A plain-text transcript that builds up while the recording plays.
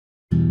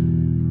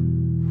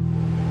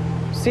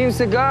Seems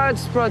the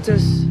gods brought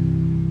us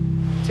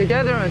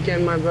together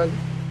again, my brother.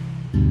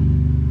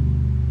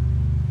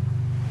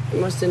 You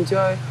must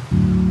enjoy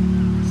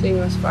seeing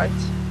us fight.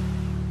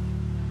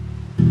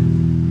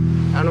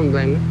 I don't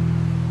blame you.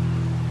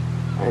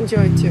 I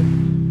enjoy it too.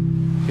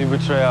 You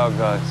betray our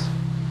gods.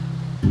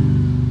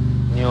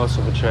 And you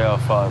also betray our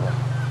father.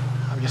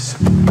 Oh, yes, sir.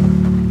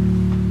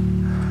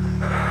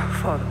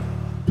 Father.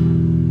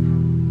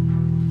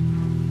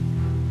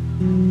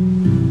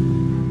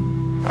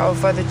 Our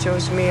father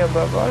chose me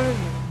above all of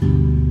you.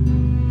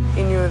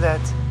 He knew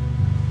that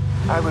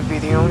I would be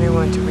the only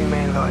one to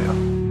remain loyal.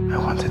 I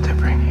wanted to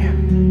bring you.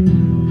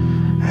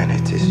 And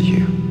it is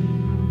you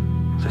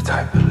that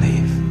I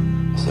believe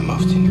is the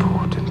most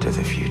important to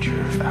the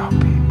future of our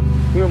people.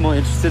 We're more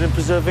interested in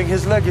preserving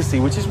his legacy,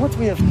 which is what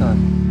we have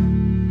done.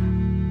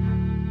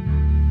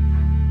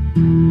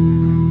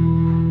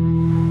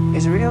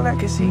 His real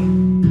legacy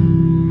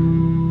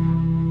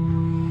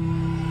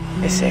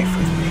is safe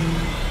with me.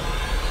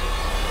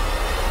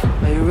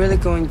 Are you really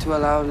going to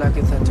allow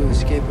Lagatha to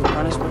escape her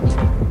punishment?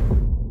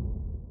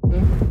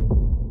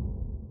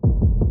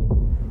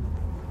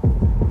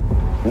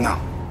 No.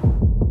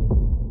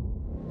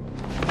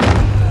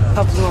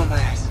 How blue are my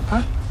eyes,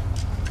 huh?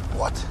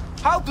 What?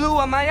 How blue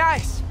are my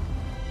eyes?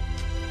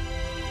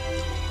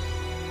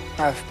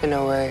 I've been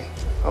away,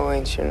 O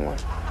Ancient One.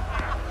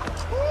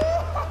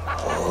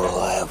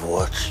 Oh, I have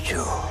watched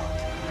you.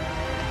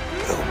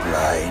 You're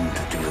blind.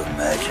 Do you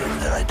imagine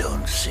that I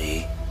don't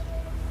see?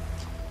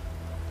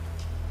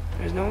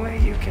 There's no way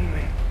you can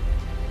win.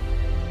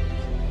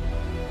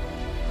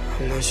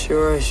 I'm not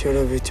sure I should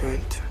have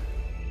returned.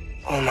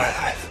 All my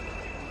life,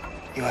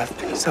 you have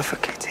been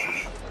suffocating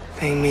me,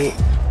 paying me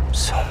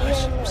so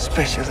much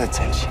special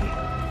attention.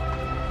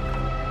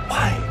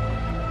 Why?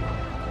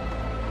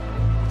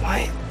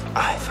 Why,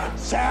 Ivar?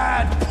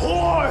 Sad,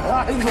 poor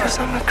Ivar! Because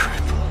I'm a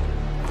cripple.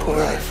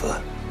 Poor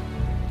Ivar.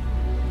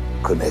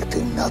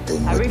 Connecting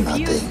nothing I with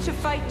refuse nothing. to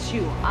fight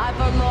you,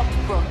 Ivar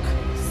Lothbrok,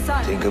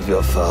 son Think of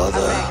your father.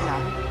 of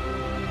Ragnar.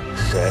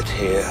 Sat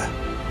here,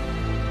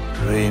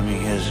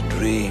 dreaming his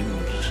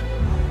dreams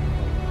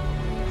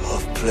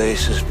of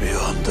places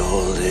beyond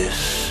all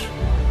this.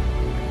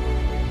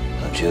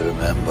 Don't you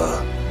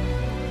remember?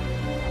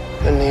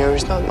 And here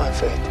is not my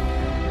fate.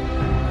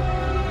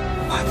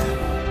 Father.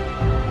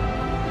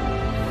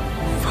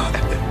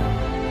 Father.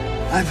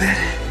 I bet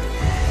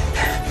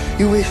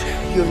you wish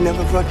you have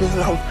never brought me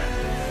along,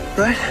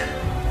 right?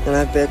 And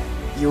I bet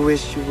you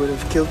wish you would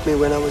have killed me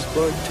when I was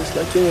born, just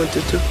like you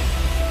wanted to.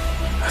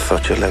 I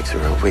thought your legs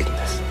were a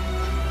weakness,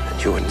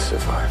 and you wouldn't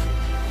survive.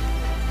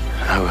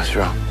 I was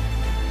wrong.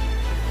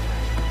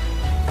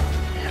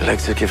 Your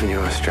legs are giving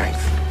you a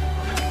strength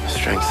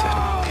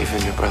that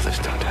even your brothers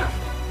don't have.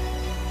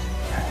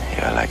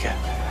 You're like a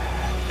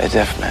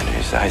deaf man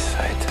whose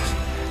eyesight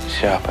is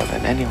sharper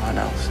than anyone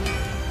else.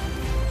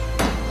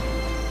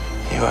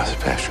 You are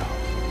special,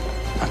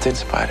 not in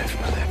spite of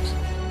your legs,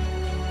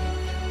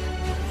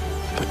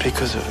 but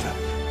because of them.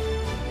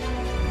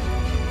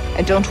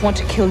 I don't want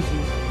to kill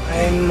you.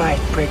 I might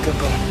break a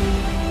bone,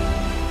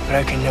 but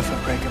I can never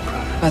break a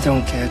promise. I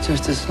don't care,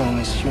 just as long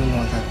as you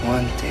know that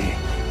one day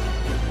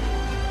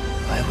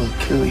I will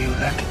kill you,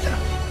 Lagatha.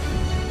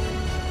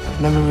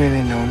 I've never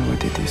really known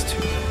what it is to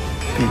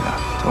be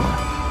loved or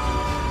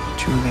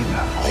truly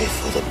loved. Eye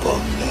for the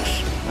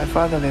boneless. My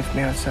father left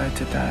me outside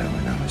to die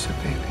when I was a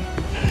baby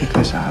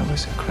because I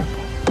was a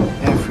cripple.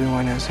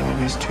 Everyone has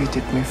always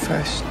treated me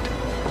first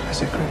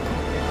as a cripple.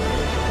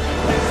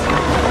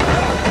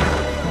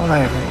 All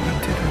I ever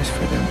wanted was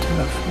for them to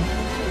love me.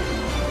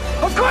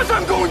 Of course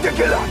I'm going to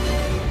kill her!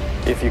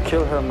 If you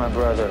kill her, my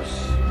brothers,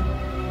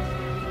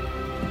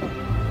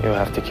 you'll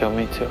have to kill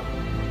me too.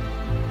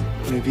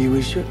 Maybe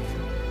we should.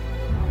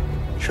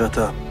 Shut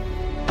up.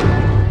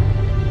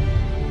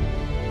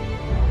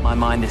 My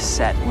mind is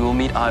set. We will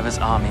meet Ivar's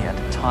army at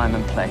a time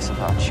and place of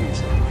our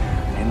choosing.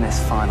 And in this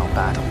final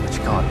battle,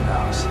 which God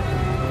knows,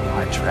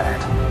 I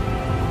dread,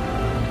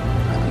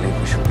 I believe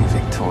we shall be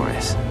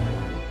victorious.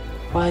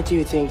 Why do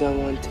you think I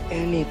want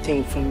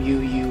anything from you,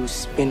 you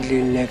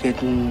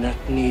spindly-legged,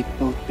 knock-kneed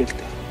boat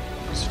builder?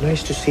 It's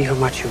nice to see how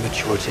much you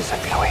matured since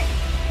I've been away.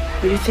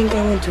 Do you think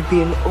I want to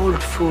be an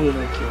old fool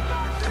like you?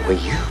 The way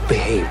you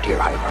behaved, dear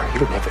Ivar,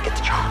 you'll never get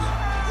the job.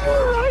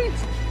 You're right.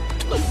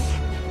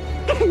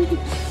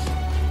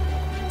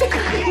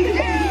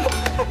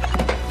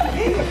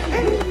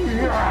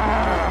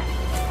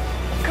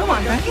 Come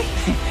on, Becky.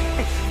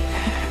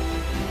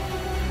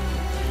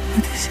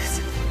 What is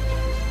it?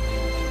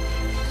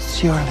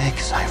 It's your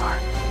legs, Ivar.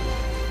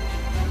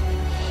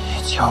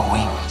 It's your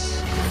wings.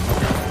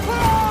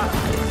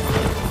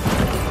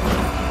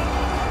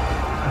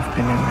 I've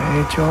been in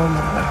rage all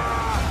my life.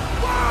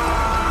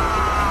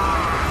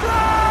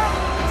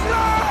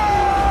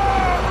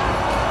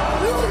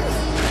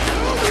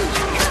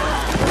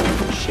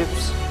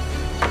 Ships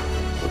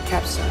will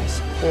capsize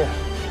here.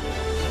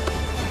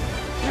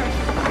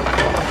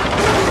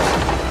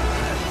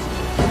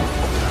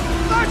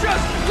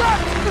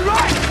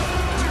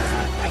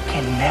 I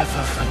can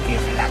never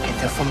forgive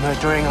Lagatha for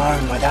murdering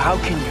our mother. How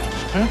can you?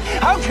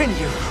 How can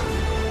you?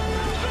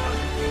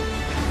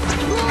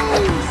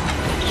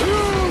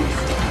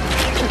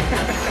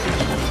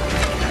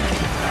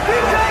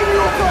 Reclaim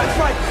your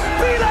birthright!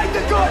 Be like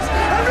the gods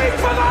and reach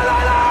for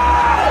Valhalla!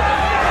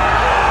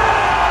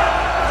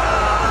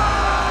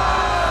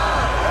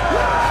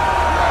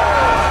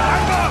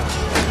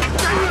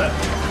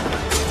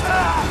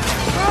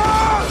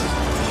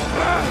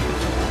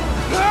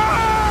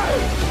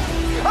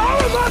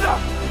 Our mother!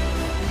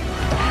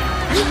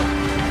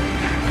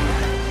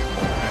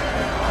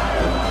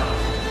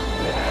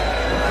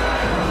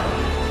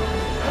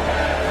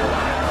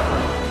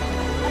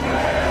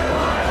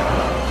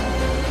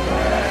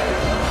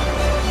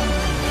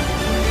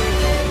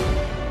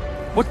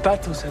 What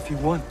battles have you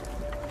won?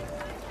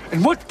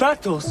 And what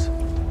battles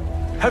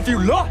have you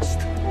lost?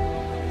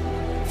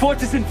 For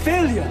it is in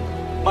failure,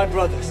 my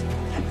brothers.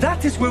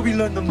 That is where we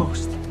learn the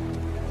most.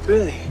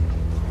 Really?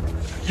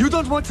 You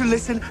don't want to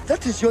listen,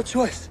 that is your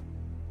choice.